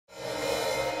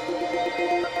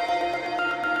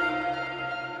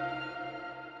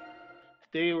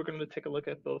Today we're going to take a look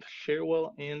at both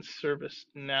Cherwell and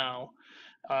ServiceNow.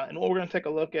 And what we're going to take a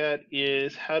look at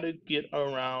is how to get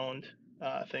around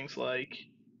things like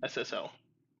SSO.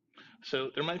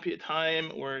 So there might be a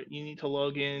time where you need to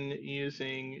log in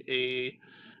using a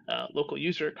local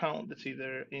user account that's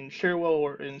either in Cherwell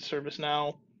or in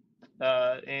ServiceNow,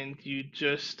 and you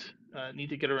just need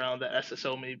to get around the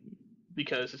SSO maybe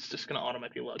because it's just going to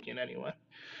automatically log in anyway.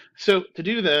 So to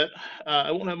do that, I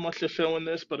won't have much to show in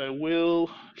this, but I will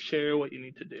share what you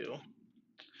need to do.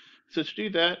 So to do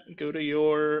that, go to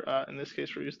your, in this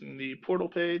case, we're using the portal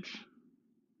page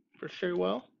for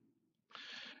Cherwell.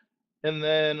 And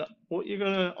then all you're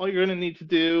gonna need to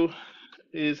do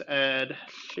is add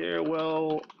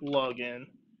Cherwell login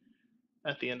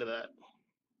at the end of that.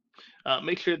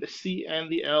 Make sure the C and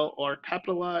the L are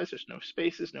capitalized. There's no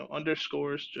spaces, no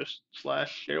underscores, just /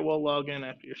 Cherwell login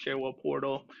after your Cherwell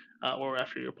portal, or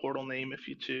after your portal name if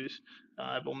you choose.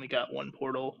 I've only got one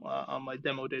portal on my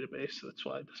demo database, so that's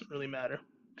why it doesn't really matter.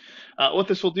 What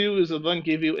this will do is it'll then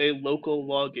give you a local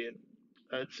login.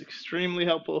 It's extremely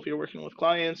helpful if you're working with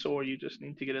clients or you just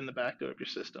need to get in the back door of your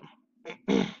system.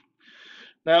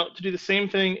 Now, to do the same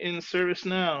thing in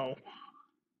ServiceNow,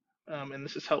 and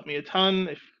this has helped me a ton.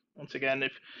 Once again,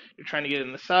 if you're trying to get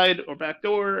in the side or back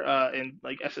door and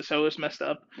like SSO is messed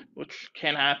up, which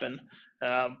can happen,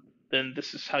 then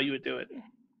this is how you would do it.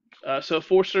 So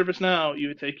for ServiceNow, you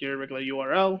would take your regular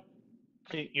URL,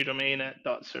 your domain at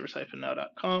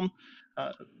 .service-now.com,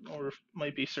 or it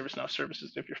might be ServiceNow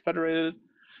services if you're federated,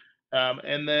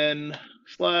 and then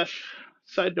 /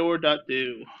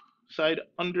 side_door.do,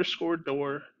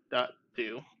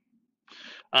 side_door.do.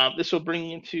 This will bring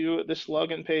you to this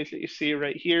login page that you see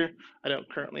right here. I don't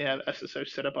currently have SSO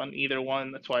set up on either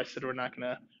one. That's why I said we're not going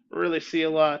to really see a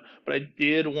lot, but I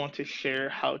did want to share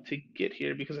how to get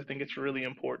here because I think it's really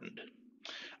important.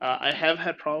 I have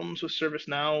had problems with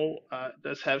ServiceNow. It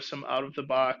does have some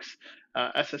out-of-the-box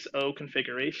SSO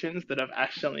configurations that I've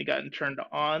accidentally gotten turned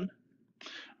on.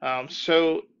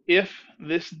 So if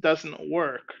this doesn't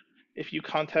work, if you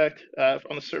contact,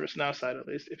 on the ServiceNow side at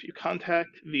least, if you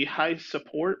contact the high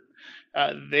support,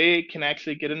 they can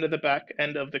actually get into the back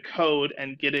end of the code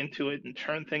and get into it and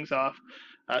turn things off,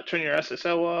 turn your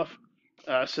SSO off,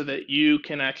 so that you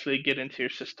can actually get into your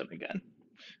system again.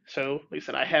 So, like I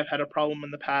said, I have had a problem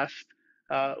in the past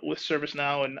with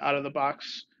ServiceNow and out of the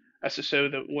box SSO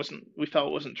that we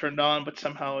thought wasn't turned on, but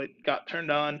somehow it got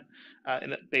turned on,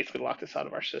 and it basically locked us out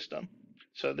of our system.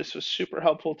 So this was super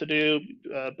helpful to do,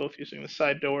 both using the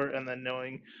side door and then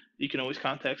knowing you can always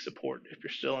contact support if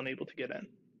you're still unable to get in.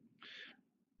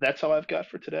 That's all I've got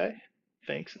for today.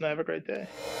 Thanks, and have a great day.